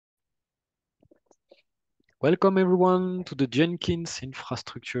Welcome everyone to the Jenkins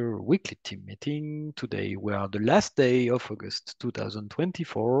Infrastructure Weekly Team Meeting. Today we are the last day of August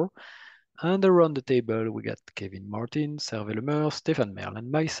 2024 and around the table we got Kevin Martin, Hervé Lemeur, Stéphane Merle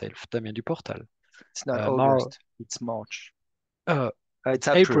and myself, Damien Duportal. It's not Mar August, it's March. uh, It's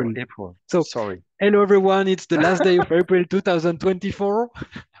it's April. April. So Sorry. hello everyone, it's the last day of April 2024.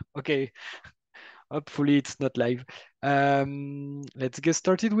 Okay, hopefully it's not live. Let's get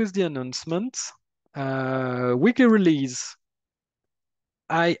started with the announcements. Weekly release.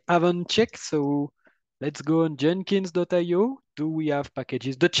 I haven't checked, so let's go on jenkins.io. Do we have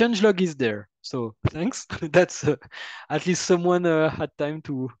packages? The changelog is there, so thanks. That's at least someone had time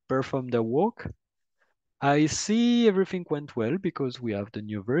to perform their work. I see everything went well because we have the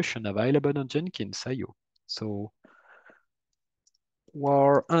new version available on Jenkins.io. So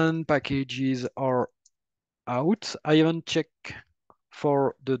war and packages are out. I haven't checked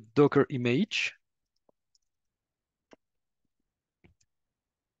for the Docker image.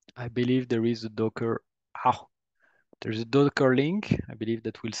 I believe there is a Docker. Ah, there's a Docker link. I believe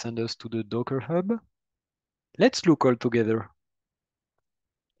that will send us to the Docker Hub. Let's look all together.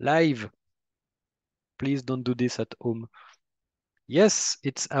 Live. Please don't do this at home. Yes,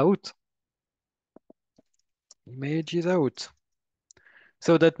 it's out. Image is out.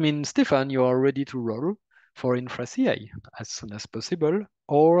 So that means, Stefan, you are ready to roll for Infra CI as soon as possible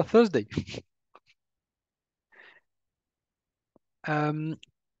or Thursday.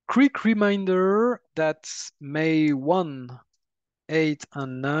 Quick reminder that May 1, 8,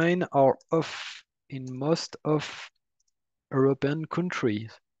 and 9 are off in most of European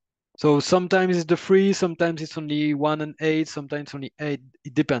countries. So sometimes it's the 3, sometimes it's only 1 and 8, sometimes only 8.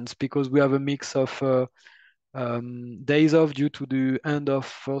 It depends because we have a mix of days off due to the end of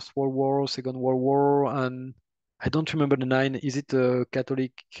First World War, Second World War, and I don't remember the 9. Is it a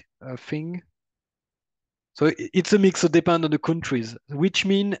Catholic thing? So it's a mix, so depend on the countries, which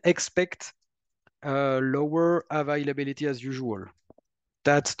mean expect lower availability as usual.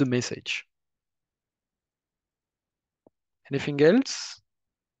 That's the message. Anything else?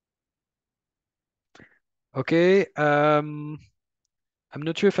 Okay. I'm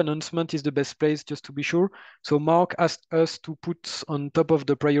not sure if announcement is the best place just to be sure. So Mark asked us to put on top of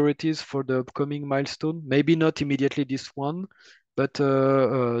the priorities for the upcoming milestone, maybe not immediately this one, but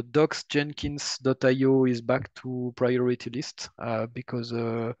docs.jenkins.io is back to priority list because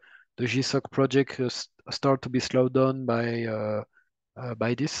the GSOC project start to be slowed down by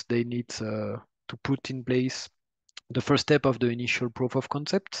this. They need to put in place the first step of the initial proof of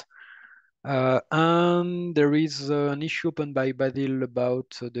concept. And there is an issue opened by Basil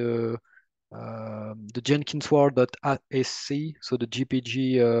about the Jenkins.war.asc, so the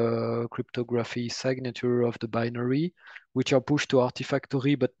GPG cryptography signature of the binary, which are pushed to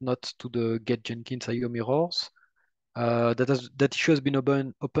Artifactory but not to the get Jenkins IO mirrors. That issue has been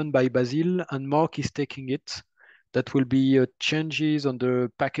opened by Basil, and Mark is taking it. That will be changes on the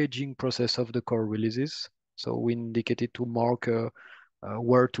packaging process of the core releases. So we indicated to Mark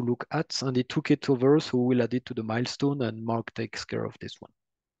where to look at, and he took it over, so we'll add it to the milestone, and Mark takes care of this one.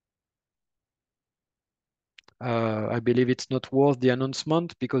 I believe it's not worth the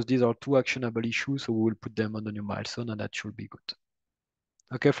announcement because these are two actionable issues, so we will put them on the new milestone, and that should be good.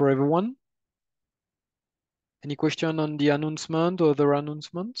 Okay for everyone? Any question on the announcement or other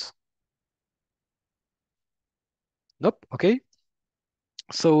announcements? Nope, okay.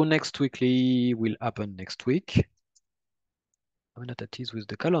 So next weekly will happen next week. I'm not at ease with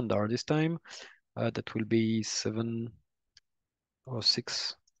the calendar this time. That will be 7 or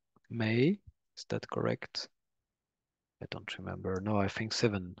 6 May. Is that correct? I don't remember. No, I think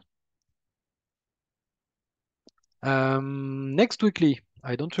 7. Next weekly,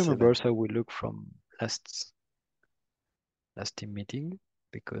 I don't remember, 7. so we look from last team meeting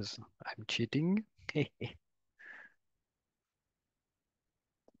because I'm cheating.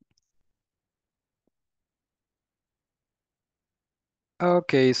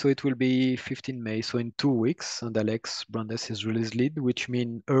 Okay, so it will be 15 May, so in 2 weeks, and Alex Brandes is release lead, which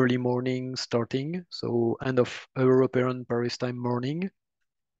means early morning starting, so end of European Paris time morning,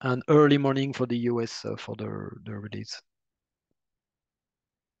 and early morning for the US for the release.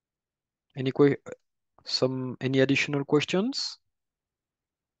 Any additional questions?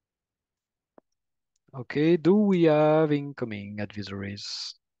 Okay, do we have incoming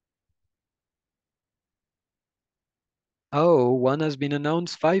advisories? Oh, one has been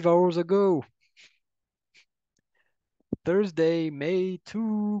announced 5 hours ago. Thursday, May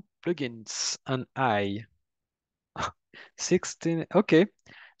 2 plugins and I. 16, okay.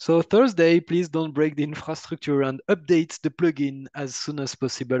 So Thursday, please don't break the infrastructure and update the plugin as soon as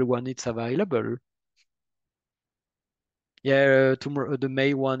possible when it's available. Yeah, tomorrow the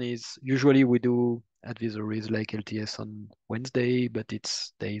May one is usually we do advisories like LTS on Wednesday, but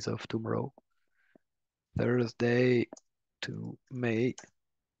it's days off tomorrow. Thursday to May.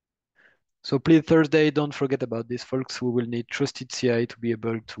 So please, Thursday, don't forget about this, folks. We will need trusted CI to be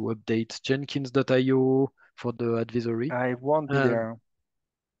able to update Jenkins.io for the advisory. I won't be And there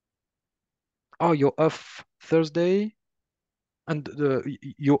oh, you're off Thursday, and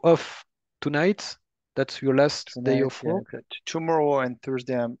you're off tonight. That's your last day tonight. of Yeah, work. but tomorrow and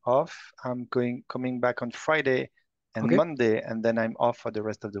Thursday I'm off. I'm coming back on Friday and Okay, Monday, and then I'm off for the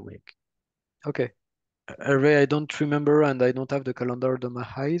rest of the week. okay. Hervé, I don't remember, and I don't have the calendar on my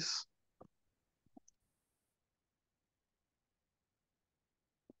eyes.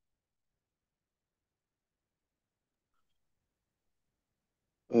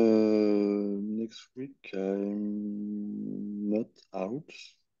 Next week I'm not out.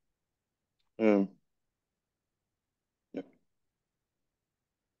 Um, yeah.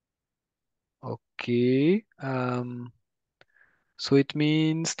 Okay. So it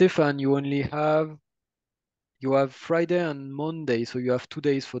means, Stefan, you have Friday and Monday, so you have 2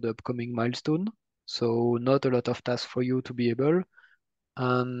 days for the upcoming milestone. So not a lot of tasks for you to be able.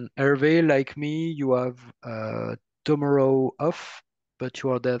 And Hervé, like me, you have tomorrow off, but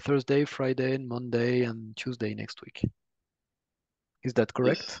you are there Thursday, Friday, and Monday, and Tuesday next week. Is that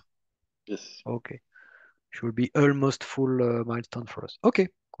correct? Yes. Yes. Okay. Should be almost full milestone for us. Okay,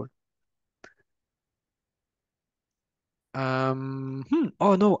 cool.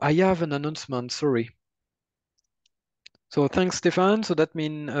 Oh no, I have an announcement. Sorry. So thanks, Stefan. So that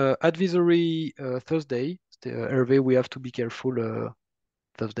means advisory Thursday. Hervé, we have to be careful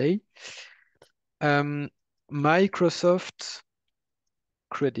Thursday. Microsoft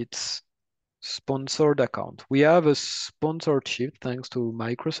credits sponsored account. We have a sponsorship thanks to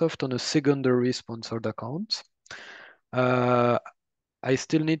Microsoft on a secondary sponsored account. Uh, I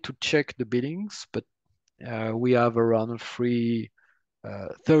still need to check the billings, but we have around 30K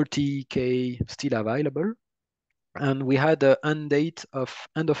still available. And we had an end date of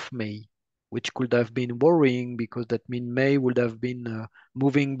end of May, which could have been worrying because that means May would have been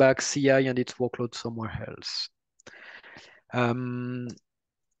moving back CI and its workload somewhere else. Um,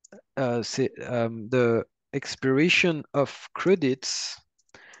 the expiration of credits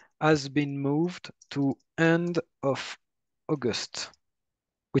has been moved to end of August,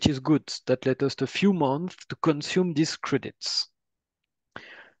 which is good. That let us a few months to consume these credits.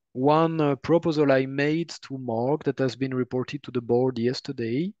 One proposal I made to Mark that has been reported to the board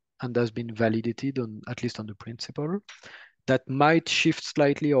yesterday and has been validated on at least on the principle that might shift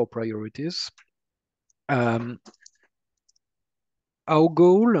slightly our priorities. Um, our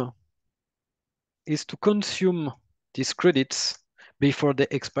goal is to consume these credits before they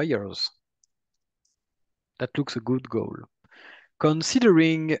expires. That looks a good goal.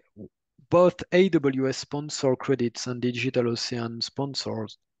 Considering both AWS sponsor credits and DigitalOcean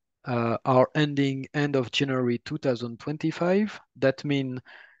sponsors are ending end of January 2025, that means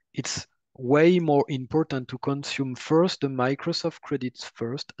it's way more important to consume first the Microsoft credits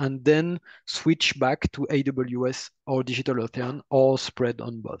first and then switch back to AWS or DigitalOcean or spread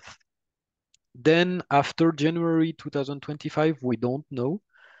on both. Then after January 2025, we don't know.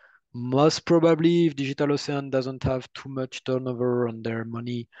 Most probably, if DigitalOcean doesn't have too much turnover on their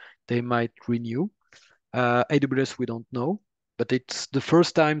money, they might renew. AWS, we don't know, but it's the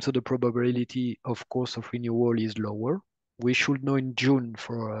first time, so the probability, of course, of renewal is lower. We should know in June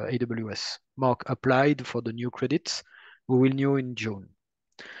for AWS. Mark applied for the new credits. We will know in June.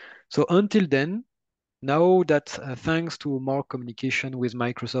 So until then, now that thanks to more communication with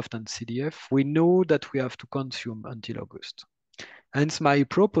Microsoft and CDF, we know that we have to consume until August. Hence my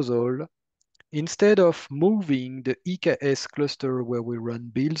proposal, instead of moving the EKS cluster where we run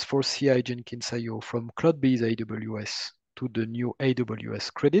builds for CI Jenkins IO from Cloudbees AWS to the new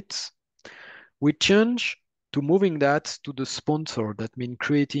AWS credits, we change to moving that to the sponsor. That means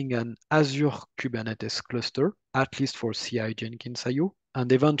creating an Azure Kubernetes cluster, at least for CI Jenkins IO, and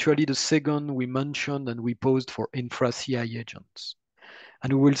eventually the second we mentioned and we posed for Infra CI agents.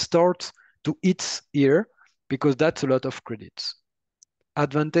 And we will start to eat here because that's a lot of credits.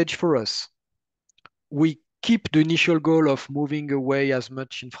 Advantage for us, we keep the initial goal of moving away as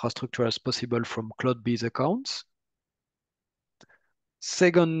much infrastructure as possible from cloud-based accounts.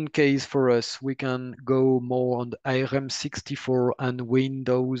 Second case for us, we can go more on the ARM64 and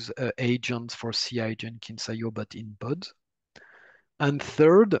Windows agents for CI Jenkins IO, but in pods. And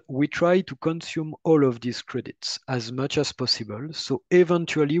third, we try to consume all of these credits as much as possible. So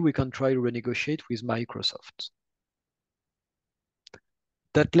eventually we can try to renegotiate with Microsoft.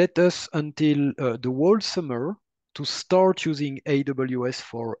 That led us until the whole summer to start using AWS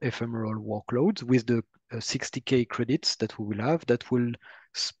for ephemeral workloads with the 60K credits that we will have that will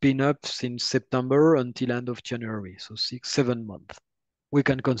spin up since September until end of January. So 7 months. We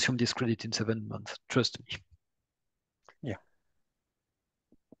can consume this credit in 7 months, trust me. Yeah.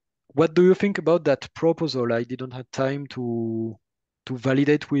 What do you think about that proposal? I didn't have time to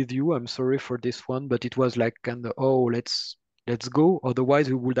validate with you. I'm sorry for this one, but it was like kind of, oh, let's go. Otherwise,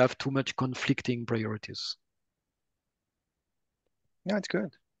 we would have too much conflicting priorities. No, it's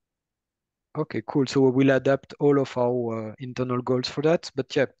good. Okay, cool. So we will adapt all of our internal goals for that.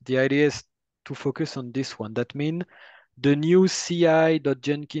 But yeah, the idea is to focus on this one. That means the new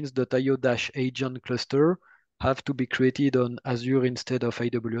ci.jenkins.io-agent cluster have to be created on Azure instead of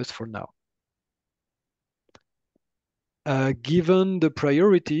AWS for now. Given the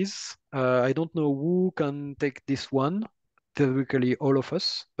priorities, I don't know who can take this one, theoretically all of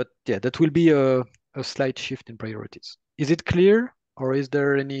us, but yeah, that will be a slight shift in priorities. Is it clear or is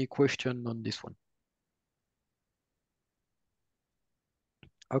there any question on this one?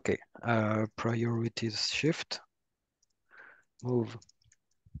 Okay, priorities shift, move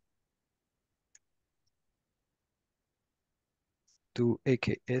to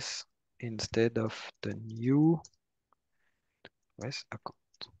AKS instead of the new account.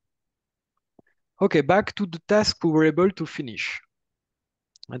 Okay, back to the task we were able to finish.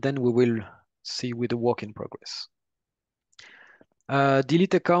 And then we will see with the work in progress.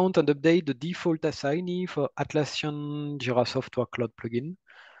 Delete account and update the default assignee for Atlassian Jira Software Cloud plugin.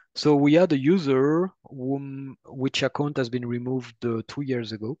 So we had a user which account has been removed 2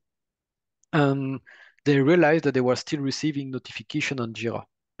 years ago. And they realized that they were still receiving notification on Jira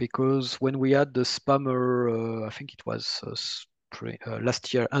because when we had the spammer, I think it was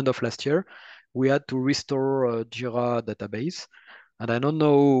last year, end of last year, we had to restore Jira database. And I don't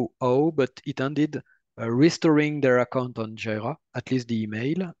know how, but it ended restoring their account on Jira, at least the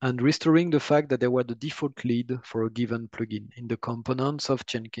email, and restoring the fact that they were the default lead for a given plugin in the components of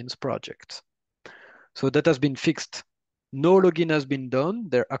Jenkins project. So that has been fixed. No login has been done.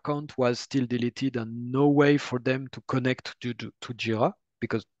 Their account was still deleted and no way for them to connect to Jira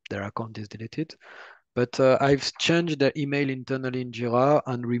because their account is deleted. But I've changed their email internally in Jira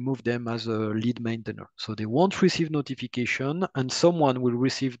and removed them as a lead maintainer. So they won't receive notification and someone will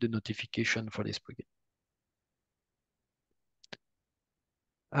receive the notification for this plugin.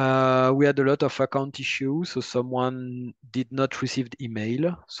 We had a lot of account issues, so someone did not receive the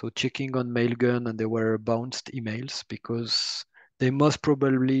email. So checking on Mailgun and there were bounced emails because they most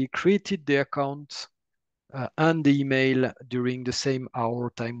probably created the account and the email during the same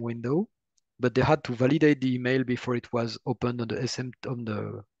hour time window, but they had to validate the email before it was opened on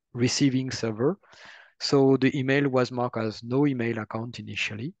the receiving server. So the email was marked as no email account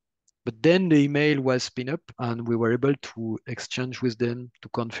initially. But then the email was spin up and we were able to exchange with them to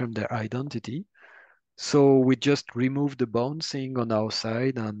confirm their identity. So we just removed the bouncing on our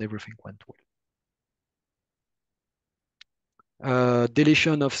side and everything went well.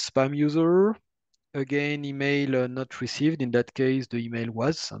 Deletion of spam user. Again, email not received. In that case, the email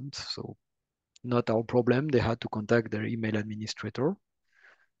was sent. So not our problem. They had to contact their email administrator.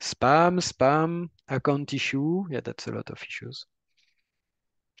 Spam, account issue. Yeah, that's a lot of issues.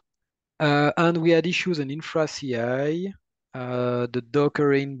 And we had issues in Infra CI. The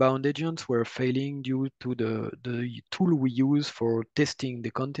Docker inbound agents were failing due to the tool we use for testing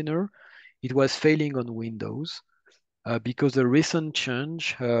the container. It was failing on Windows because the recent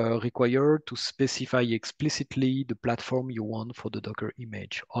change required to specify explicitly the platform you want for the Docker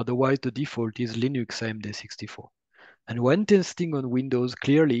image. Otherwise, the default is Linux AMD64. And when testing on Windows,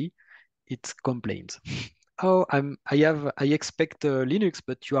 clearly it complains. Oh, I expect Linux,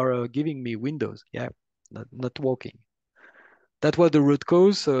 but you are giving me Windows. Yeah, not working. That was the root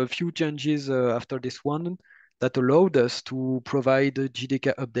cause. A few changes after this one that allowed us to provide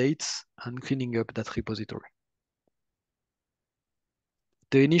JDK updates and cleaning up that repository.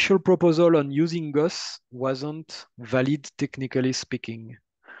 The initial proposal on using GOS wasn't valid technically speaking.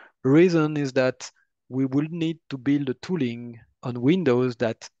 Reason is that we will need to build a tooling on Windows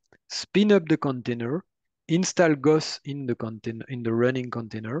that spin up the container, install GOS in the container, in the running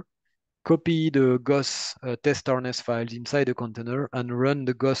container, copy the GOS test harness files inside the container, and run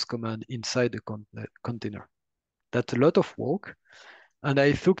the GOS command inside the container. That's a lot of work, and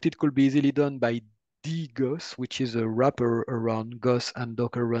I thought it could be easily done by dgos, which is a wrapper around GOS and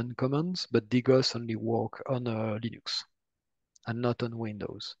Docker run commands, but dgos only work on Linux and not on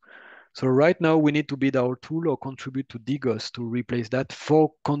Windows. So right now we need to build our tool or contribute to dgos to replace that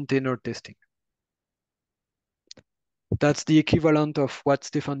for container testing. That's the equivalent of what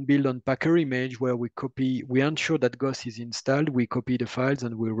Stefan built on Packer image, where we ensure that GOS is installed, we copy the files,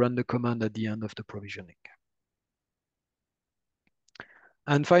 and we run the command at the end of the provisioning.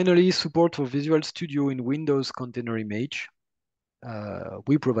 And finally, support for Visual Studio in Windows Container Image.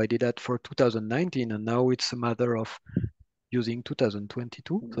 We provided that for 2019, and now it's a matter of using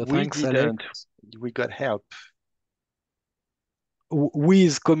 2022. So We thanks, Alex. didn't. We got help.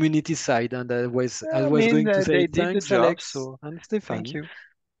 With community side, and I was I going to say they did the thanks, job, Alex so and thank Stefan. you.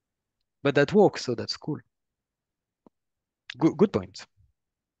 But that works, so that's cool. Good point.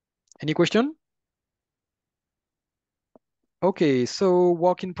 Any question? Okay, so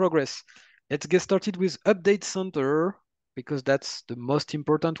work in progress. Let's get started with Update Center, because that's the most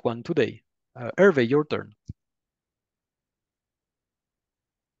important one today. Hervé, your turn.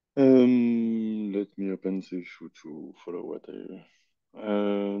 Let me open the issue to follow what I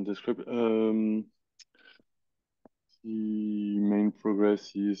described. The main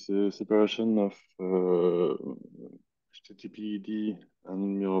progress is separation of HTTPD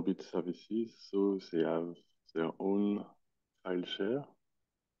and Mirrorbit services, so they have their own file share.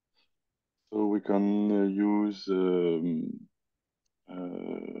 So we can use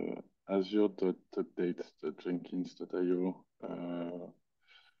azure.update.jenkins.io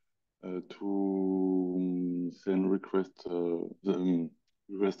to send requests. The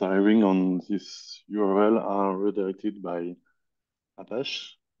requests arriving on this URL are redirected by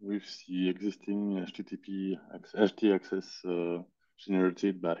Apache with the existing HT access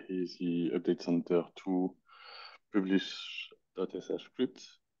generated by the update center to publish.sh script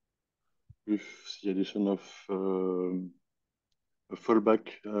with the addition of a fallback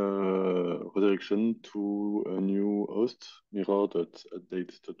redirection to a new host,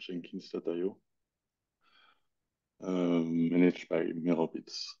 mirror.update.jenkins.io, managed by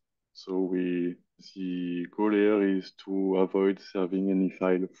Mirrorbits. So the goal here is to avoid serving any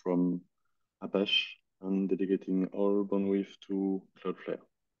file from Apache and dedicating all bandwidth to Cloudflare.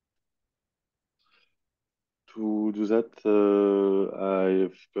 To do that,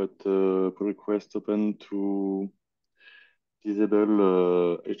 I've got a pull request open to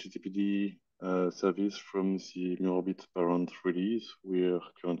disable HTTPD service from the Mirrorbit parent release we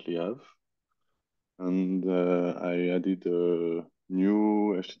currently have. And I added a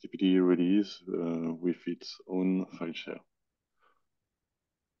new HTTPD release with its own file share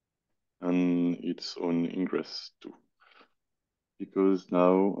and its own ingress too. Because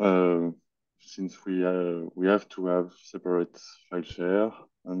now, since we have to have separate file share,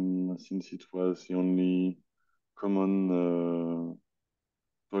 and since it was the only common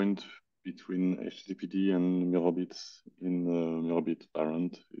point between HTTPD and Mirrorbits in Mirrorbit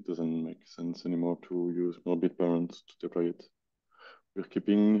parent, it doesn't make sense anymore to use Mirrorbit parent to deploy it. We're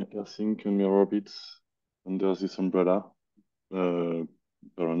keeping async and Mirrorbits under this umbrella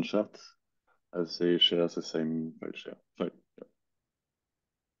parent chat, as they share the same file share. Yeah.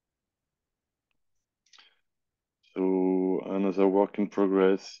 So another work in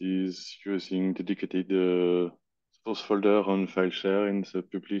progress is using dedicated source folder on file share in the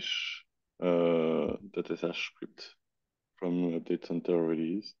publish .sh script from Update Center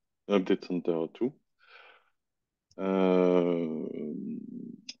release, Update Center 2.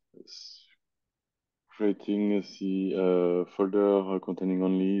 Creating the folder containing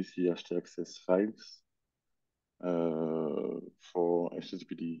only the HT access files for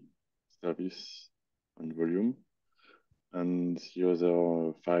HTTPD service and volume, and the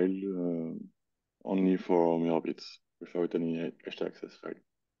other file only for Mirrorbits without any HT access file.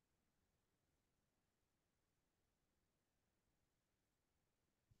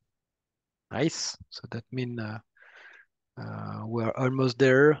 Nice. So that means we're almost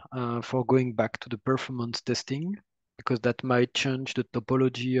there for going back to the performance testing, because that might change the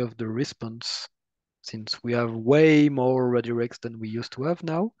topology of the response, since we have way more redirects than we used to have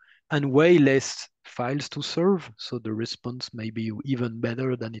now, and way less files to serve. So the response may be even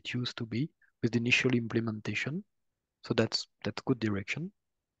better than it used to be with the initial implementation. So that's good direction.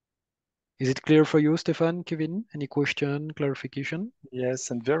 Is it clear for you, Stefan, Kevin? Any question, clarification?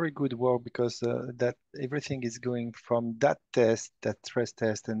 Yes, and very good work, because that everything is going from that test, that stress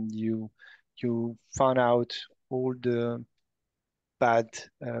test, and you found out all the bad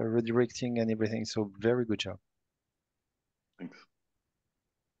redirecting and everything. So very good job. Thanks.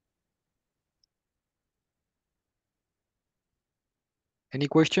 Any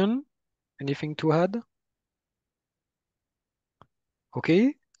question? Anything to add?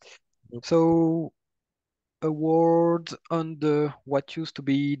 Okay. So a word on the what used to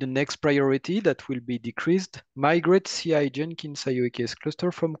be the next priority that will be decreased. Migrate CI Jenkins IOKS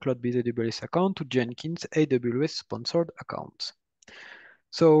cluster from CloudBees AWS account to Jenkins AWS sponsored account.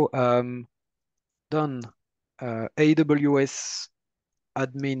 So done AWS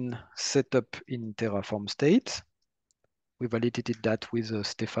admin setup in Terraform state. We validated that with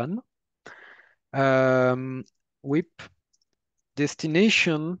Stefan. WIP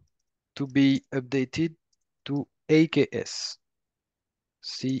destination to be updated to AKS.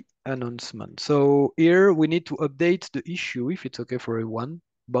 See announcement. So here we need to update the issue, if it's okay for everyone,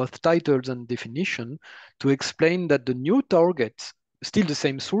 both titles and definition, to explain that the new target, still the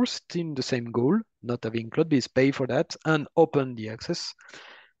same source, still the same goal, not having CloudBees pay for that and open the access,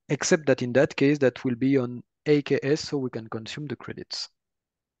 except that in that case, that will be on AKS, so we can consume the credits.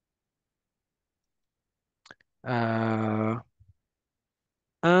 And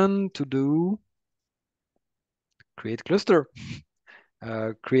to do create cluster,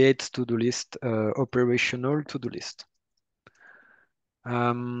 create to-do list, operational to-do list.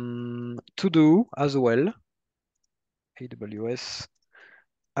 To do as well, AWS,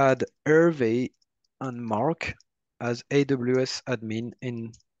 add Hervé and Mark as AWS admin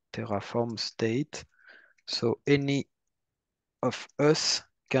in Terraform state. So any of us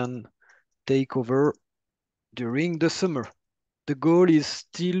can take over during the summer. The goal is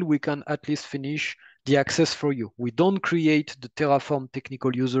still we can at least finish the access for you. We don't create the Terraform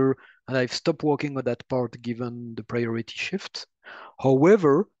technical user, and I've stopped working on that part given the priority shift.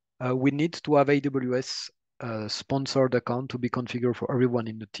 However, we need to have AWS sponsored account to be configured for everyone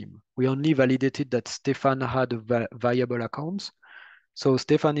in the team. We only validated that Stefan had a viable account. So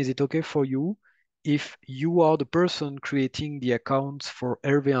Stefan, is it okay for you if you are the person creating the accounts for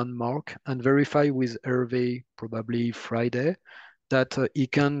Hervé and Mark and verify with Hervé probably Friday that he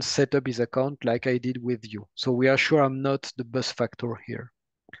can set up his account like I did with you. So we are sure I'm not the bus factor here.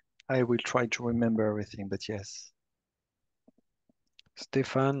 I will try to remember everything, but yes.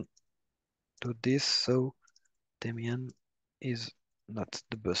 Stefan, do this so Damien is not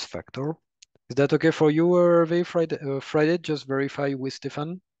the bus factor. Is that okay for you, Hervé, Friday? Just verify with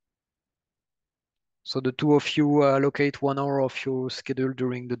Stefan. So the two of you allocate 1 hour of your schedule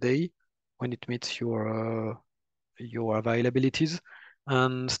during the day when it meets your availabilities.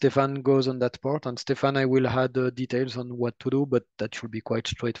 And Stefan goes on that part. And Stefan, I will add details on what to do, but that should be quite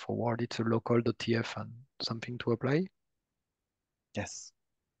straightforward. It's a local.tf and something to apply. Yes.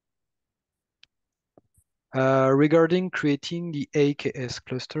 Regarding creating the AKS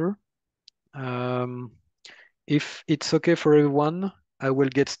cluster, if it's okay for everyone, I will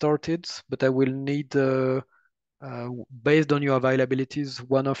get started, but I will need, based on your availabilities,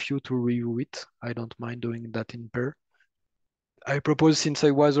 one of you to review it. I don't mind doing that in pair. I propose, since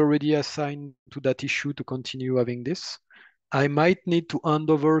I was already assigned to that issue, to continue having this. I might need to hand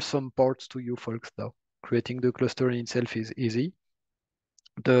over some parts to you folks though. Creating the cluster in itself is easy.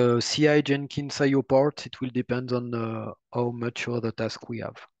 The CI Jenkins IO part, it will depend on how much other task we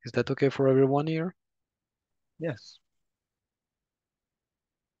have. Is that okay for everyone here? Yes.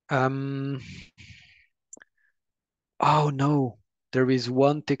 Oh no, there is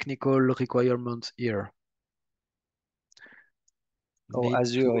one technical requirement here. Oh, Need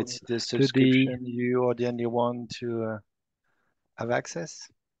Azure, to it's the study. subscription. You are the only one to have access?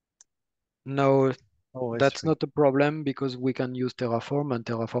 No, Oh, it's that's free. not a problem because we can use Terraform and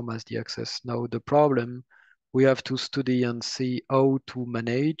Terraform has the access. Now the problem, we have to study and see how to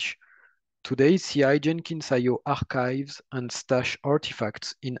manage today CI Jenkins IO archives and stash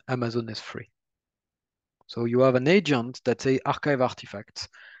artifacts in Amazon S3. So you have an agent that say archive artifacts.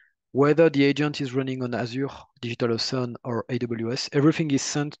 Whether the agent is running on Azure, DigitalOcean, or AWS, everything is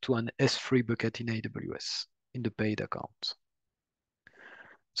sent to an S3 bucket in AWS in the paid account.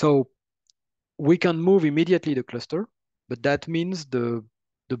 So we can move immediately the cluster, but that means the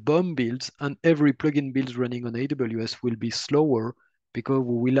BOM builds and every plugin builds running on AWS will be slower because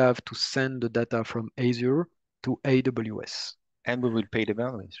we will have to send the data from Azure to AWS. And we will pay the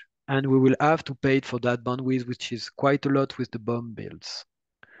bandwidth. And we will have to pay for that bandwidth, which is quite a lot with the BOM builds,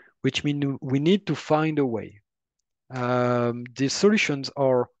 which means we need to find a way. The solutions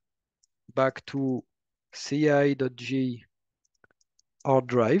are back to ci.g hard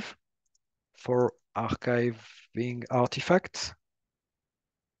drive for archiving artifacts.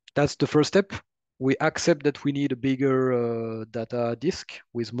 That's the first step. We accept that we need a bigger data disk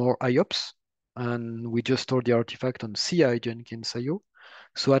with more IOPS, and we just store the artifact on CI Jenkins IO.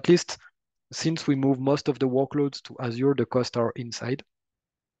 So at least since we move most of the workloads to Azure, the costs are inside.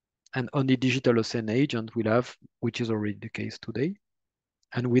 And only DigitalOcean agent will have, which is already the case today.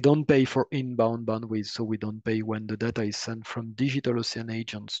 And we don't pay for inbound bandwidth, so we don't pay when the data is sent from DigitalOcean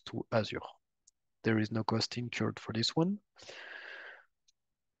agents to Azure. There is no cost incurred for this one.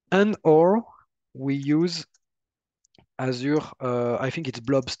 And or we use Azure, I think it's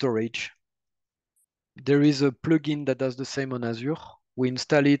blob storage. There is a plugin that does the same on Azure. We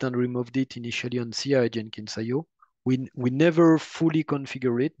install it and removed it initially on CI Jenkins IO. We never fully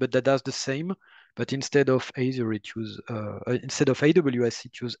configure it, but that does the same. But instead of Azure, instead of AWS,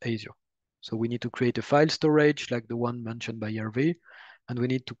 it use Azure. So we need to create a file storage like the one mentioned by Hervé, and we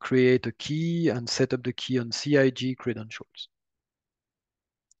need to create a key and set up the key on CIG credentials.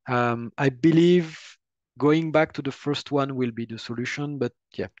 I believe going back to the first one will be the solution, but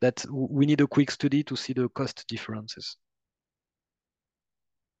yeah, we need a quick study to see the cost differences.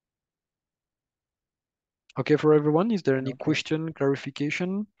 Okay for everyone, is there any question,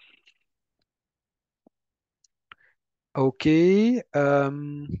 clarification? Okay,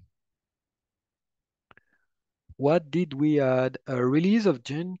 what did we add? A release of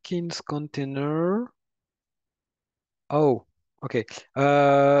Jenkins container. Oh, okay.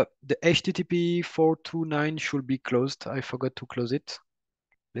 The HTTP 429 should be closed. I forgot to close it.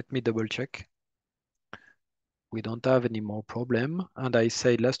 Let me double check. We don't have any more problem. And I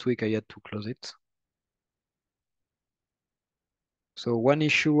said last week I had to close it. So one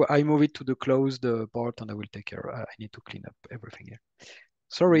issue, I move it to the closed part and I will take care. I need to clean up everything here.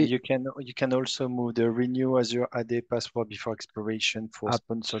 Sorry. You can also move the renew Azure AD password before expiration for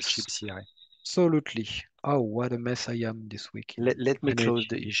sponsorship CI. Absolutely. Oh, what a mess I am this week. Let me close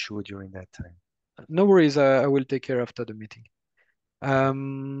the issue during that time. No worries, I will take care after the meeting.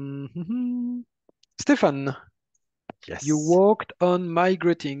 Stefan, yes. You worked on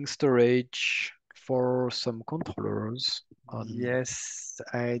migrating storage for some controllers. Yes,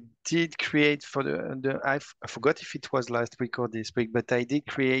 I did create for I forgot if it was last week or this week, but I did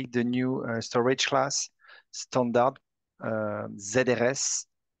create the new storage class standard ZRS.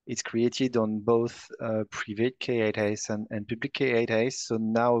 It's created on both private K8s and public K8s, so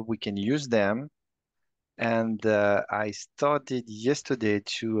now we can use them. And I started yesterday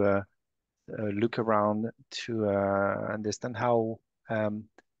to look around to understand how um,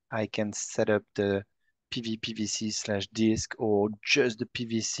 I can set up the PVPVC/disk or just the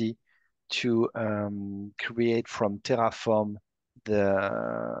PVC to create from Terraform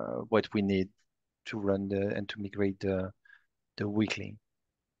the what we need to run and to migrate the weekly.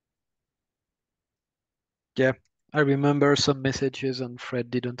 Yeah, I remember some messages and Fred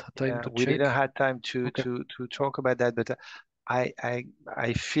didn't have time Yeah, to we check. didn't have time to Okay. to talk about that, but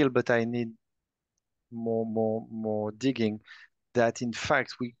I feel, but I need more digging, that in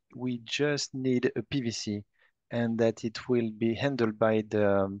fact we just need a PVC and that it will be handled by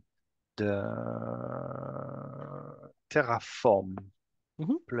the Terraform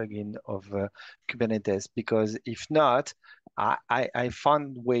plugin of Kubernetes, because if not, I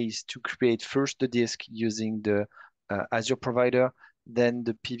found ways to create first the disk using the Azure provider, then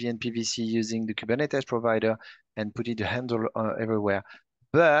the PV and PVC using the Kubernetes provider, and put it a handle everywhere.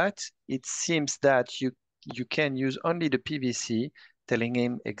 But it seems that you can use only the PVC, telling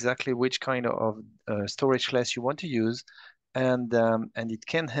him exactly which kind of storage class you want to use, and it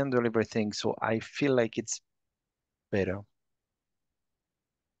can handle everything. So I feel like it's better.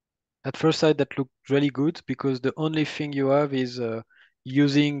 At first sight, that looked really good because the only thing you have is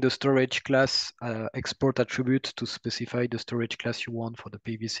using the storage class export attribute to specify the storage class you want for the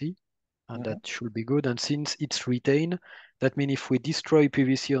PVC. And that should be good. And since it's retained, that means if we destroy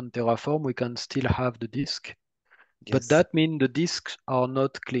PVC on Terraform, we can still have the disk. Yes. But that means the disks are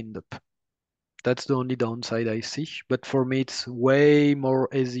not cleaned up. That's the only downside I see. But for me, it's way more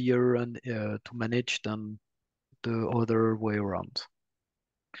easier and to manage than the other way around.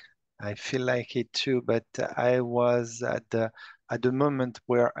 I feel like it too, but I was at the moment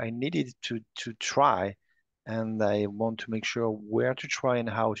where I needed to try, and I want to make sure where to try and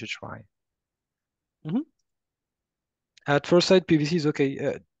how to try. At first sight, PVC is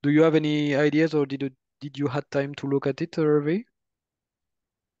okay. Do you have any ideas, or did you had time to look at it, Hervé?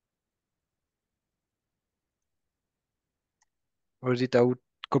 Or is it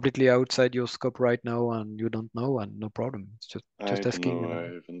completely outside your scope right now and you don't know, and no problem. It's just I don't asking. know. I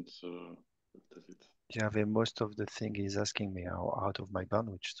haven't looked at it. Yeah, most of the thing is asking me how out of my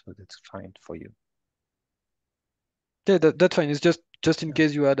bandwidth, so that's fine for you. Yeah, that's fine. It's just in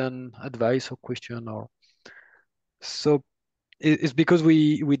case you had an advice or question or so. It's because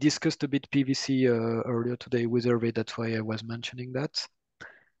we discussed a bit PVC earlier today with Hervé. That's why I was mentioning that.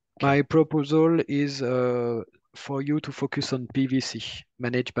 Okay. My proposal is for you to focus on PVC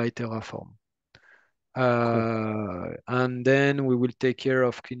managed by Terraform. Cool. And then we will take care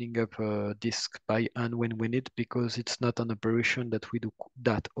of cleaning up disk by hand when we need, because it's not an operation that we do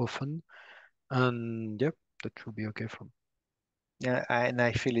that often. And yep, that should be okay from. Yeah, and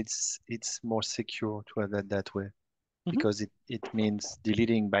I feel it's more secure to have that way Mhm. because it means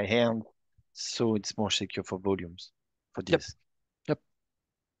deleting by hand, so it's more secure for volumes for Yep, this. yep.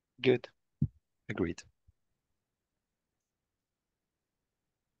 Good. Agreed.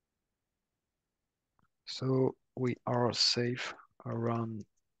 So we are safe around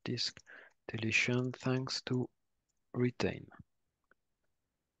disk deletion thanks to retain.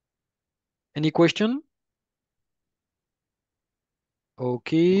 Any question?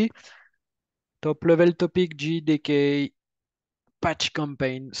 Okay. Top level topic JDK patch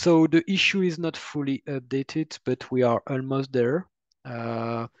campaign. So the issue is not fully updated, but we are almost there.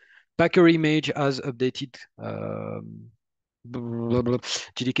 Packer image has updated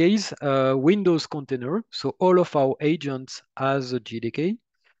JDKs. Windows container. So all of our agents has a JDK.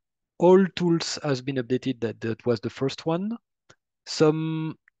 All tools has been updated. That was the first one.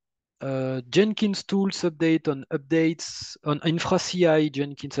 Some Jenkins tools update on updates on Infra CI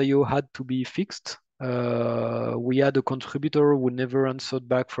Jenkins IO had to be fixed. We had a contributor who never answered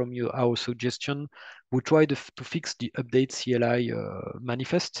back from our suggestion. We tried to fix the update CLI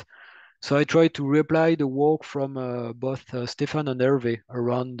manifest. So I tried to reply the work from both Stefan and Hervé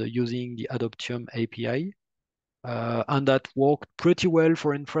around using the Adoptium API. And that worked pretty well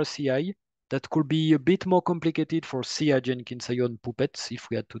for Infra CI. That could be a bit more complicated for CI Jenkins IO and Puppets if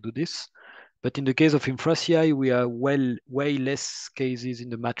we had to do this. But in the case of InfraCI, we are way less cases in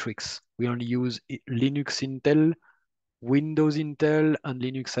the matrix. We only use Linux Intel, Windows Intel, and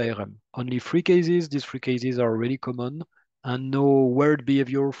Linux ARM. Only three cases. These three cases are really common, and no weird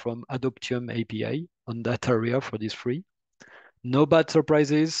behavior from Adoptium API on that area for these three. No bad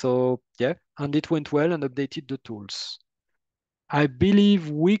surprises. So yeah, and it went well and updated the tools. I believe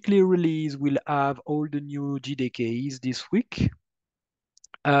weekly release will have all the new JDKs this week.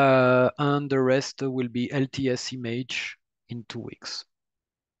 And the rest will be LTS image in 2 weeks.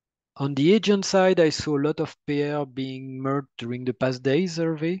 On the agent side, I saw a lot of pair being merged during the past days,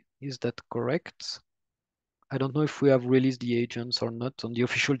 Hervé. Is that correct? I don't know if we have released the agents or not on the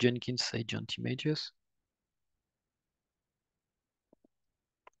official Jenkins agent images.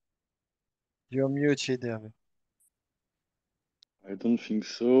 You're muted, Hervé. I don't think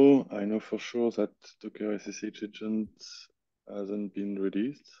so. I know for sure that Docker SSH agent hasn't been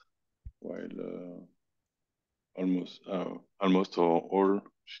released, while almost all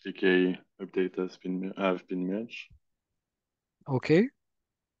JDK update have been merged. Okay.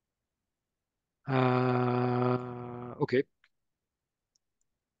 Okay.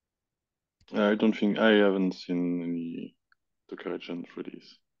 I haven't seen any Docker agent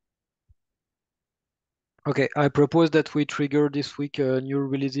release. Okay. I propose that we trigger this week new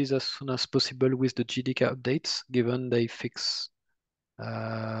releases as soon as possible with the GDK updates, given they fix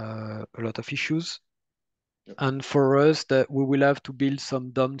a lot of issues. Yep. And for us, that we will have to build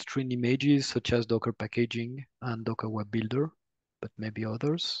some downstream images such as Docker packaging and Docker Web Builder, but maybe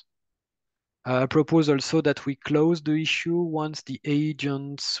others. I propose also that we close the issue once the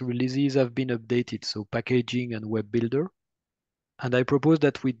agents releases have been updated, so packaging and Web Builder. And I propose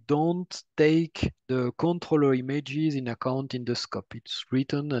that we don't take the controller images in account in the scope. It's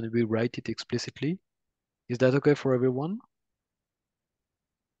written and we write it explicitly. Is that okay for everyone?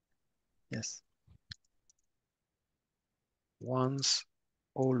 Yes. Once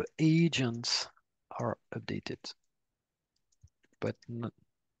all agents are updated, but not.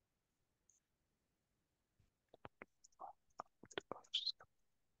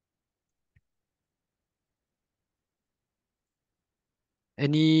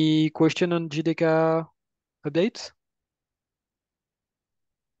 Any question on JDK updates?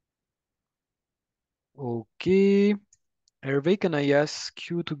 Okay. Hervé, can I ask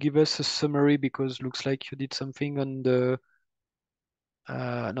you to give us a summary because looks like you did something on the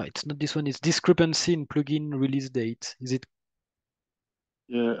no, it's not this one, it's discrepancy in plugin release date. Is it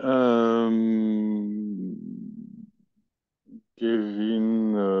Yeah,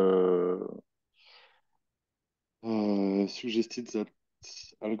 Kevin suggested that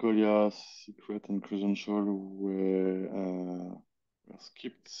Algolia secret and credential were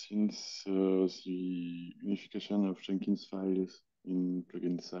skipped since the unification of Jenkins files in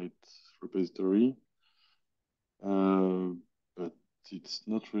plugin site repository. But it's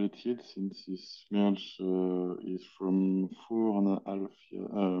not related since this merge is from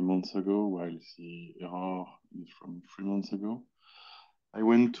 4.5 months ago, while the error is from 3 months ago. I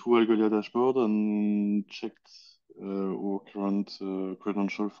went to Algolia dashboard and checked our current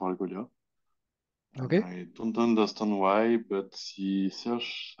credential for Algolia. Okay. I don't understand why, but the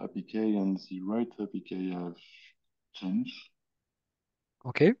search APK and the write APK have changed.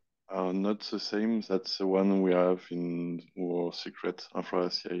 Okay. Are not the same. That's the one we have in our secret Infra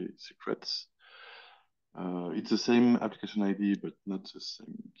CI secrets. It's the same application ID, but not the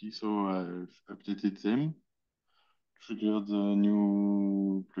same key. So I've updated them, triggered a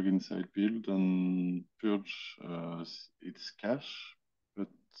new plugin side build, and purge its cache. But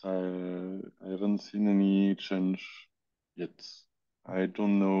I haven't seen any change yet. I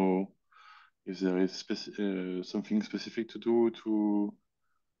don't know if there is something specific to do to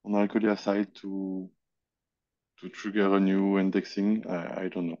on Algolia side to trigger a new indexing. I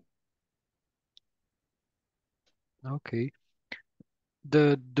don't know. Okay.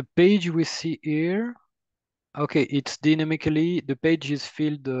 The page we see here, okay, it's dynamically, the page is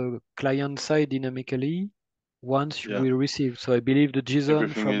filled client side dynamically once Yeah, we receive. So I believe the JSON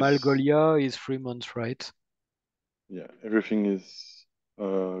everything from is Algolia is 3 months, right? yeah everything is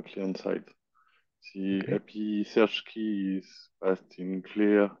client side. The Okay. API search key is passed in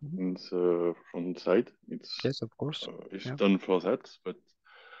clear Mhm. in the front side. Yes, of course. It's Yeah. done for that, but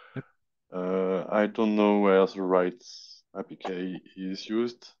Yep. I don't know where the right APK is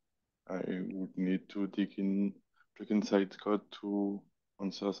used. I would need to dig in plugin side code to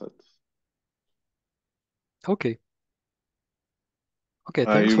answer that. Okay. Okay,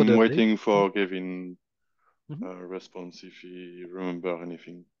 thanks for I'm the update. waiting for Gavin Mhm. response if he remember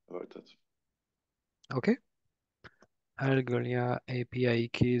anything about that. Okay. Algolia API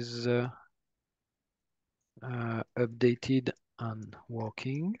keys updated and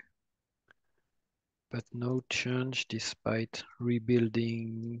working, but no change despite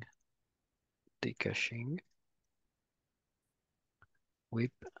rebuilding the caching. We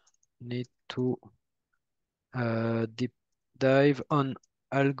need to deep dive on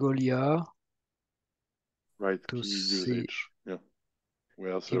Algolia Right to key see usage, yeah,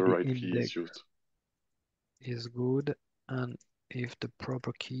 where the if the right key index is used. is good and if the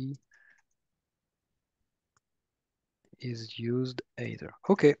proper key is used either.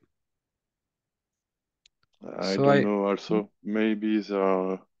 Okay, I so don't I know. Also, maybe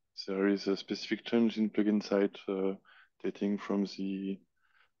there is a specific change in plugin site dating from the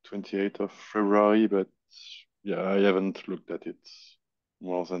 28th of February, but yeah, I haven't looked at it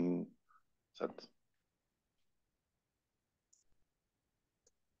more than that.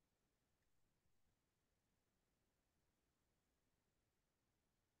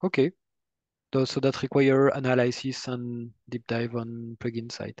 okay. So that require analysis and deep dive on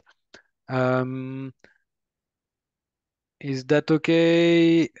plugin side. Um, is that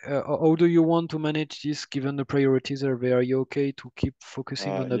okay? How do you want to manage this given the priorities? Are you okay to keep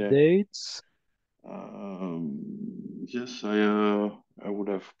focusing on Yeah. updates? Yes, I would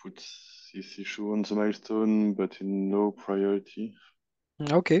have put this issue on the milestone, but in low priority.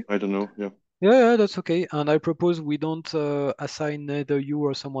 Okay. I don't know. Yeah. Yeah, that's okay. And I propose we don't assign either you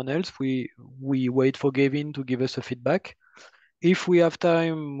or someone else. We wait for Gavin to give us a feedback. If we have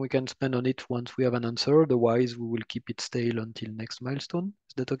time, we can spend on it once we have an answer. Otherwise, we will keep it stale until next milestone.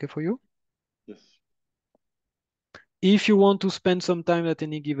 Is that okay for you? Yes. If you want to spend some time at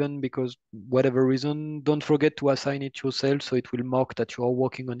any given, because whatever reason, don't forget to assign it yourself so it will mark that you are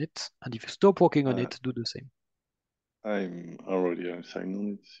working on it. And if you stop working on Uh, it, do the same. I'm already assigned on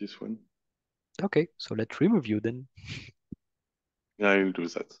it, this one. Okay, so let's review then. Yeah, I'll do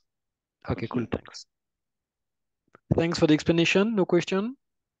that. Okay, cool, Continue. thanks. Thanks for the explanation. No question?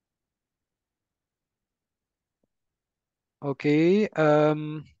 Okay, a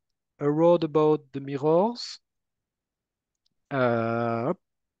word about the mirrors. Uh,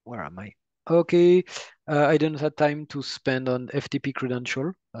 where am I? Okay, I didn't have time to spend on FTP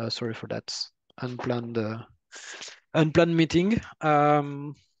credential. Sorry for that. Unplanned, unplanned meeting.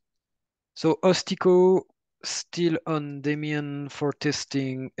 So Ostico still on Demian for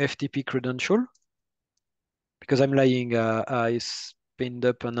testing FTP credential because I'm lying. I spinned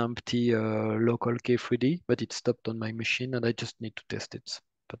up an empty local K3D, but it stopped on my machine and I just need to test it.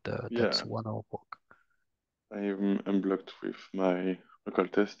 But that's Yeah, 1 hour work. I'm unblocked with my local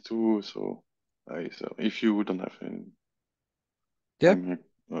test too, so if you don't have any Yeah, time,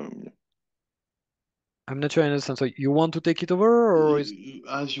 yeah. I'm not sure I understand. So you want to take it over or is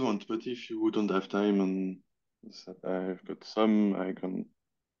As you want, but if you don't have time and that I've got some, I can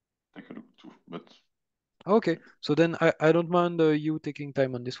take a look too. But okay? So then I don't mind you taking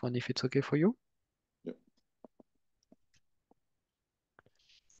time on this one if it's okay for you. yeah,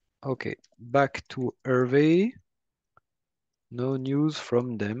 Okay, back to Hervé. No news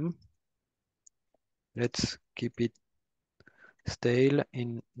from them. Let's keep it stale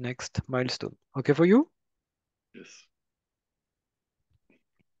in next milestone. Okay for you? Yes.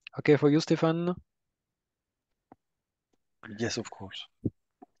 Okay for you, Stefan? Yes, of course.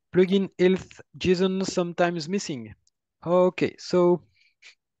 Plugin health JSON sometimes missing. Okay, so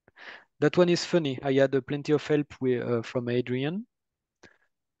that one is funny. I had plenty of help from Adrian.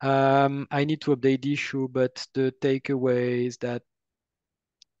 I need to update the issue, but the takeaway is that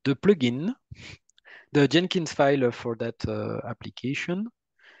the plugin, the Jenkins file for that application,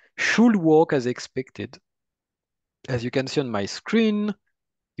 should work as expected. As you can see on my screen,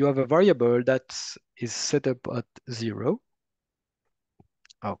 you have a variable that is set up at 0.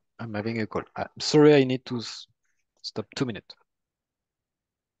 Oh, I'm having a call. Sorry, I need to stop 2 minutes.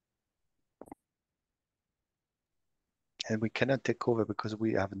 And we cannot take over because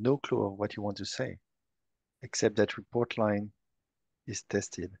we have no clue of what you want to say, except that report line is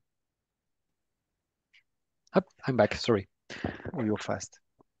tested. I'm back, sorry. Oh, you're fast.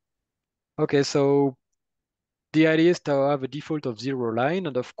 Okay, so the idea is to have a default of 0 line,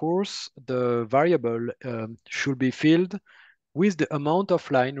 and of course, the variable should be filled with the amount of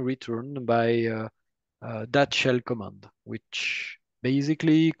line returned by that shell command, which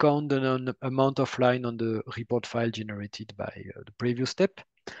basically count the amount of line on the report file generated by the previous step,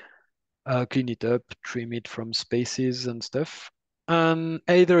 clean it up, trim it from spaces and stuff. And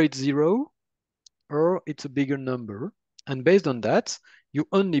either it's 0 or it's a bigger number. And based on that, you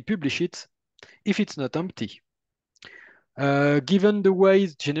only publish it if it's not empty. Given the way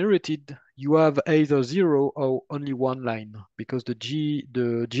it's generated, you have either 0 or only one line because the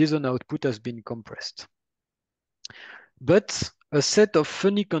JSON output has been compressed. But a set of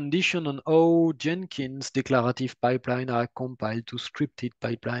funny conditions on how Jenkins declarative pipeline are compiled to scripted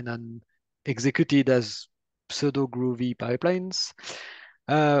pipeline and executed as pseudo-groovy pipelines.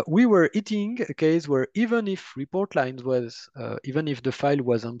 We were hitting a case where even if report lines even if the file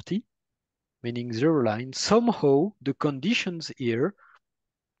was empty, meaning 0 line, somehow the conditions here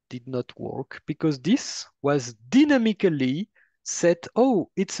did not work because this was dynamically set, oh,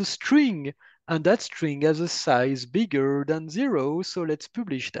 it's a string, and that string has a size bigger than 0, so let's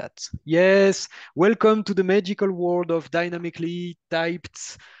publish that. Yes, welcome to the magical world of dynamically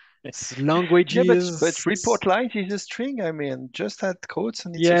typed Yeah, but languages. report lines is a string. I mean, just add quotes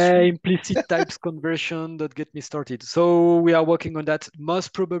and it's a Yeah, string. implicit types conversion, don't get me started. So we are working on that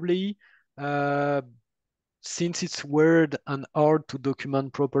most probably. Uh, since it's weird and hard to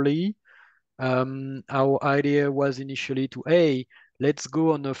document properly, our idea was initially to, hey, let's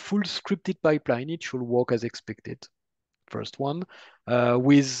go on a full scripted pipeline. It should work as expected. First one,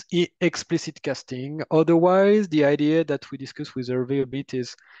 with explicit casting. Otherwise, the idea that we discussed with Hervé a bit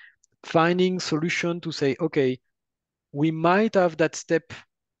is finding solution to say, okay, we might have that step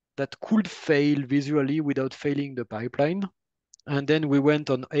that could fail visually without failing the pipeline. And then we went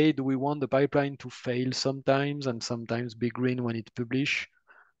on, hey, do we want the pipeline to fail sometimes and sometimes be green when it publish?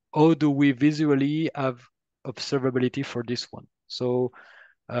 How do we visually have observability for this one? So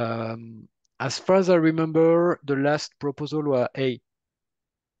as far as I remember, the last proposal was, hey,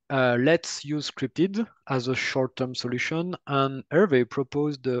 let's use scripted as a short-term solution. And Hervé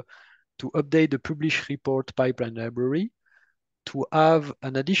proposed to update the publish report pipeline library to have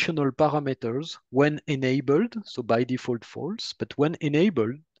an additional parameters when enabled, so by default false, but when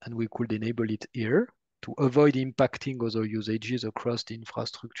enabled, and we could enable it here to avoid impacting other usages across the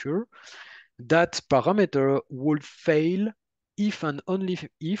infrastructure, that parameter would fail if and only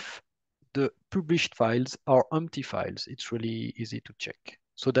if the published files are empty files. It's really easy to check.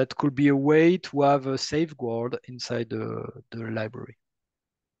 So that could be a way to have a safeguard inside the library.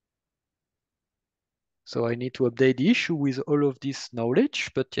 So I need to update the issue with all of this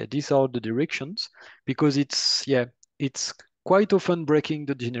knowledge, but yeah, these are the directions because it's quite often breaking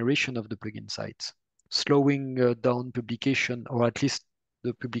the generation of the plugin sites, slowing down publication or at least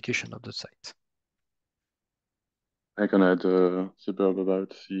the publication of the site. I can add a suburb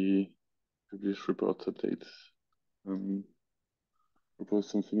about the publish report updates. Propose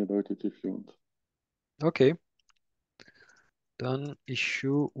something about it if you want. Okay. Done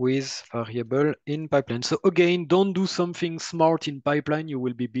issue with variable in pipeline. So again, don't do something smart in pipeline. You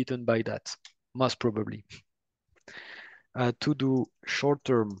will be beaten by that, most probably. To do short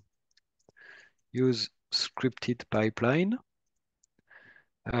term, use scripted pipeline.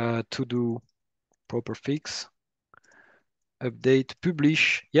 To do proper fix, update,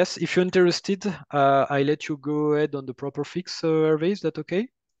 publish. Yes, if you're interested, I let you go ahead on the proper fix, Hervé. Is that okay?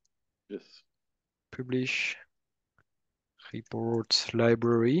 Yes. Publish reports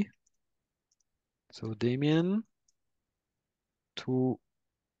library. So Damien, to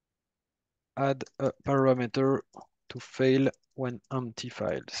add a parameter to fail when empty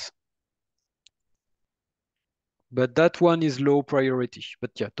files. But that one is low priority.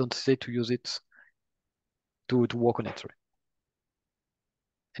 But yeah, don't hesitate to use it to work on it. Right?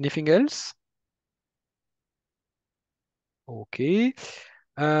 Anything else? Okay.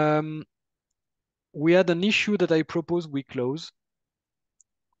 We had an issue that I propose we close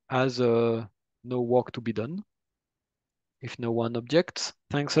as no work to be done. If no one objects,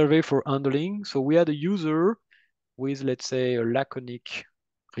 thanks survey for handling. So we had a user with, let's say, a laconic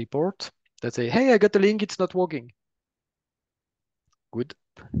report that say, hey, I got a link, it's not working. Good.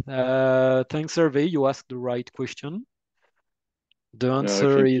 Thanks survey, you asked the right question. The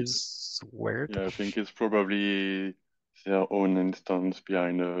answer is weird. Yeah, I think it's probably their own instance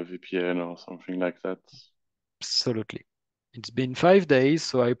behind a VPN or something like that. Absolutely. It's been 5 days,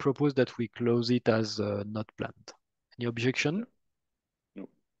 so I propose that we close it as not planned. Any objection? Yeah. No.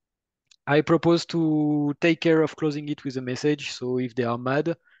 I propose to take care of closing it with a message. So if they are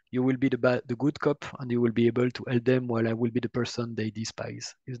mad, you will be the good cop and you will be able to help them while I will be the person they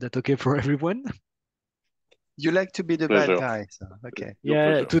despise. Is that okay for everyone? You like to be the bad Pleasure. guy, so okay. Your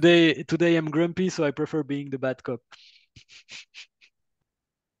Yeah, pleasure. today I'm grumpy, so I prefer being the bad cop.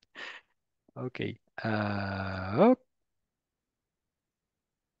 Okay.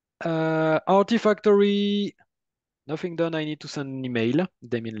 Artifactory, nothing done. I need to send an email.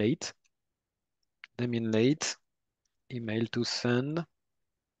 Damien late. Damien late. Email to send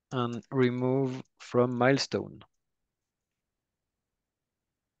and remove from milestone.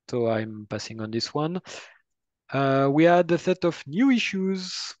 So I'm passing on this one. We had a set of new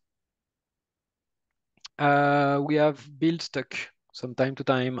issues. We have build stuck from time to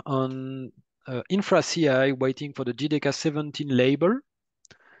time on Infra CI waiting for the JDK 17 label.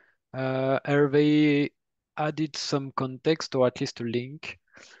 Hervé added some context or at least a link.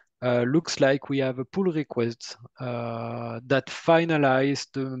 Looks like we have a pull request that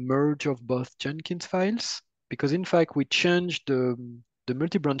finalized the merge of both Jenkins files, because in fact we changed the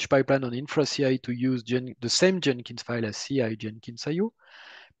multi-branch pipeline on Infra CI to use the same Jenkins file as CI Jenkins IO,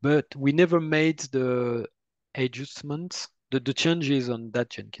 but we never made the adjustments, the changes on that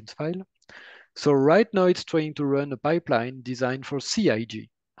Jenkins file. So right now it's trying to run a pipeline designed for CIG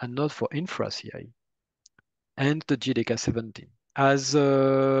and not for Infra CI and the JDK 17. As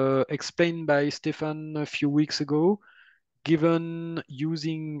explained by Stefan a few weeks ago, given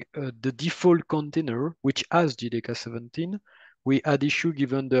using the default container, which has JDK 17, we had issue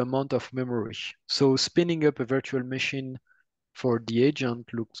given the amount of memory. So spinning up a virtual machine for the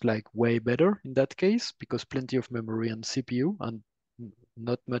agent looks like way better in that case, because plenty of memory and CPU and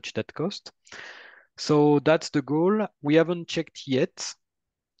not much that cost. So that's the goal. We haven't checked yet.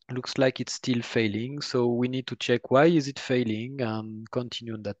 Looks like it's still failing. So we need to check why is it failing and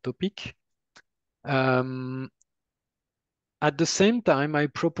continue on that topic. At the same time, I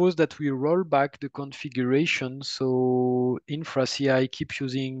propose that we roll back the configuration so Infra CI keeps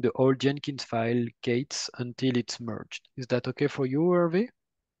using the old Jenkins file gates until it's merged. Is that okay for you, Hervé?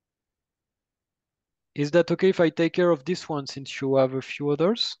 Is that okay if I take care of this one since you have a few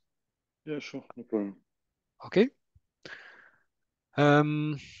others? Yeah, sure, no problem. Okay.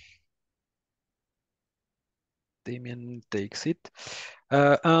 Damien takes it.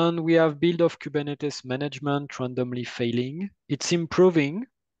 And we have build of Kubernetes management randomly failing. It's improving.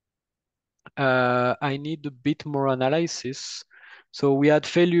 I need a bit more analysis. So we had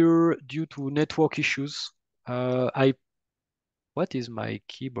failure due to network issues. What is my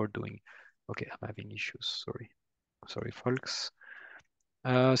keyboard doing? Okay, I'm having issues. Sorry, folks.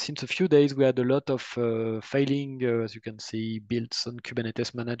 Since a few days, we had a lot of failing, as you can see, builds on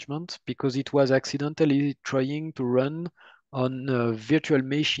Kubernetes management because it was accidentally trying to run on virtual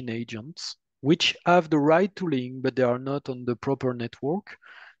machine agents, which have the right tooling, but they are not on the proper network.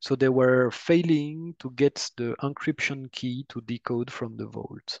 So they were failing to get the encryption key to decode from the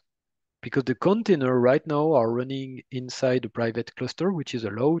vault. Because the container right now are running inside a private cluster, which is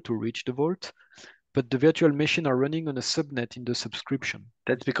allowed to reach the vault, but the virtual machine are running on a subnet in the subscription.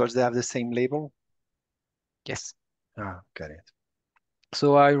 That's because they have the same label? Yes. Ah, got it.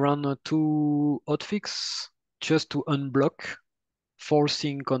 So I run two hotfix just to unblock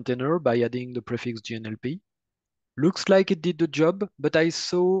forcing container by adding the prefix GNLP. Looks like it did the job, but I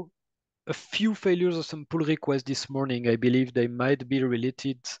saw a few failures of some pull requests this morning. I believe they might be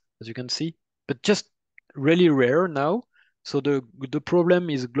related, as you can see, but just really rare now. So the problem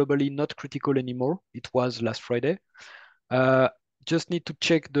is globally not critical anymore. It was last Friday. Just need to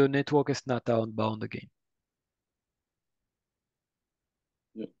check the network SNATA on bound again.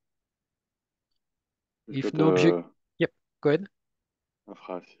 Yeah. We've If got no object, yep, go ahead.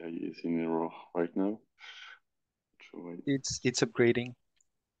 Infra CI is in error right now. sure. It's upgrading.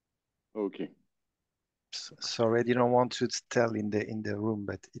 Okay. Sorry, I didn't want to tell in the room,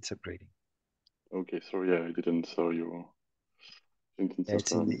 but it's upgrading. Okay. Sorry, I didn't saw your Jenkins Yeah, it's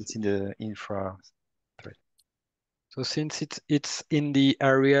software in message. the infra thread. So since it's in the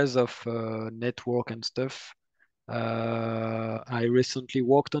areas of network and stuff, I recently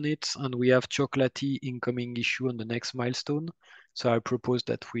worked on it, and we have chocolatey incoming issue on the next milestone. So I propose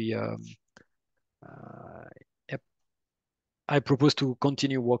that we uh, yep, I propose to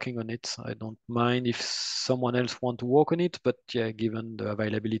continue working on it. I don't mind if someone else want to work on it, but yeah, given the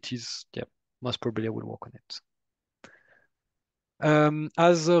availabilities, yeah, most probably I will work on it.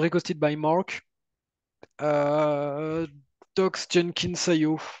 As requested by Mark, docs Jenkins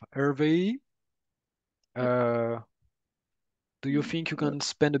IO, Hervé. Yep. Do you think you can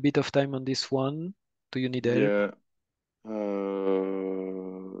spend a bit of time on this one? Do you need help? Yeah.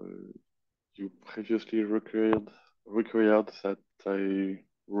 You previously required that I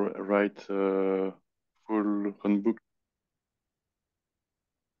write a full handbook.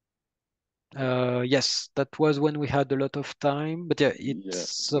 Yes, that was when we had a lot of time, but yeah, Yeah.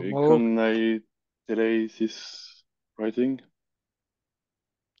 it's somehow Can I delay this writing,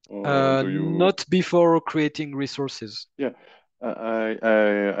 or do you? not before creating resources. Yeah.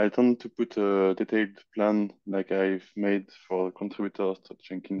 I tend to put a detailed plan like I've made for contributors to Mhm.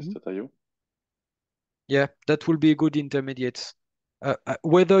 Jenkins.io. Yeah, that will be a good intermediate.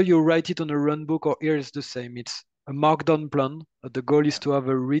 Whether you write it on a runbook or here is the same. It's a markdown plan. The goal is to have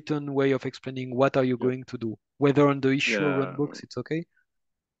a written way of explaining what are you Yeah. going to do. Whether on the issue or Yeah. runbooks, it's okay.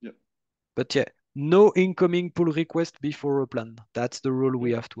 Yeah. But yeah, no incoming pull request before a plan. That's the rule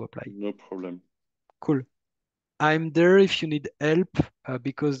we Yeah. have to apply. No problem. Cool. I'm there if you need help,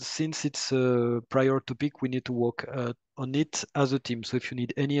 because since it's a prior topic, we need to work on it as a team. So if you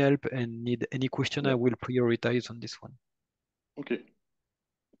need any help and need any question, I Yeah. will prioritize on this one. Okay.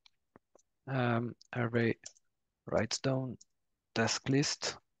 Hervé writes down task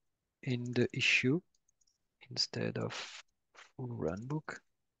list in the issue instead of full runbook.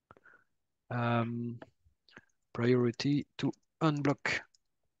 Priority to unblock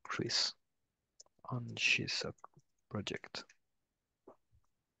Chris on Shizup project.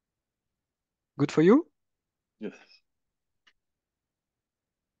 Good for you? Yes.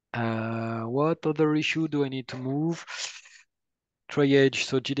 What other issue do I need to move? Triage,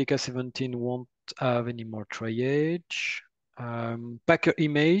 so GDK 17 won't have any more triage. Packer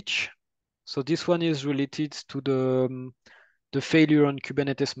image. So this one is related to the failure on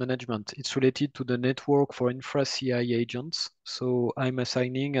Kubernetes management. It's related to the network for Infra CI agents. So I'm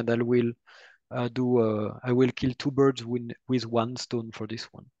assigning, and I will kill two birds with one stone for this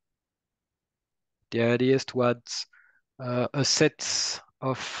one. The idea is to add a set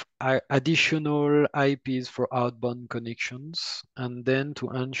of additional IPs for outbound connections, and then to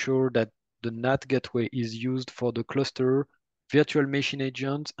ensure that the NAT gateway is used for the cluster, virtual machine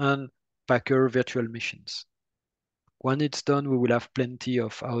agents, and Packer virtual machines. When it's done, we will have plenty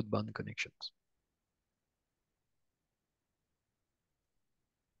of outbound connections.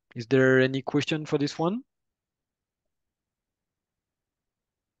 Is there any question for this one?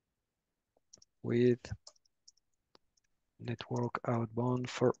 With network outbound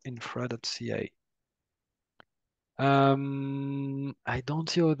for infra.ca. I don't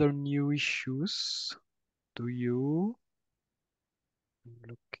see other new issues. Do you? I'm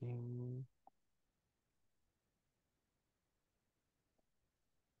looking.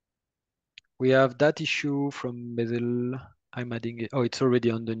 We have that issue from Basil. I'm adding it. Oh, it's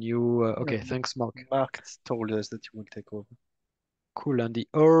already on the new. Yeah, Okay, thanks, Mark. Mark told us that he will take over. Cool, and he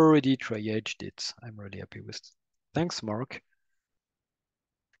already triaged it. I'm really happy with. Thanks, Mark.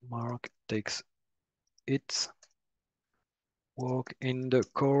 Mark takes it. Work in the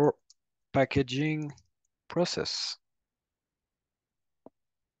core packaging process.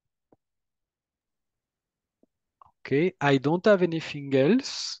 Okay, I don't have anything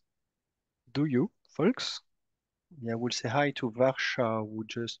else. Do you, folks? Yeah, we'll say hi to Varsha who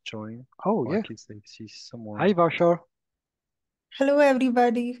just joined, Oh, or yeah. at least I see Hi, someone. Varsha. Hello,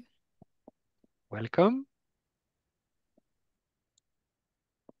 everybody. Welcome.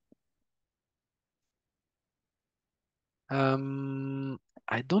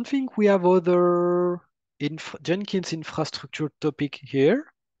 I don't think we have other Jenkins infrastructure topic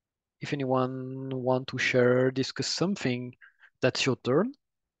here. If anyone want to share, discuss something, that's your turn.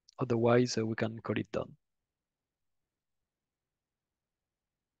 Otherwise, we can call it done.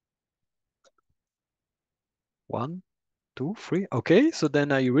 One, two, three. Okay, so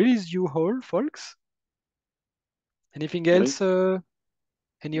then I release you all, folks. Anything else? Great.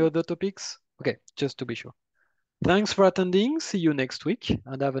 Any other topics? Okay, just to be sure. Thanks for attending. See you next week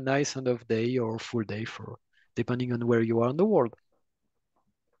and have a nice end of day or full day for depending on where you are in the world.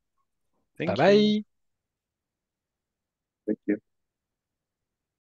 Thank you. Bye-bye. Thank you.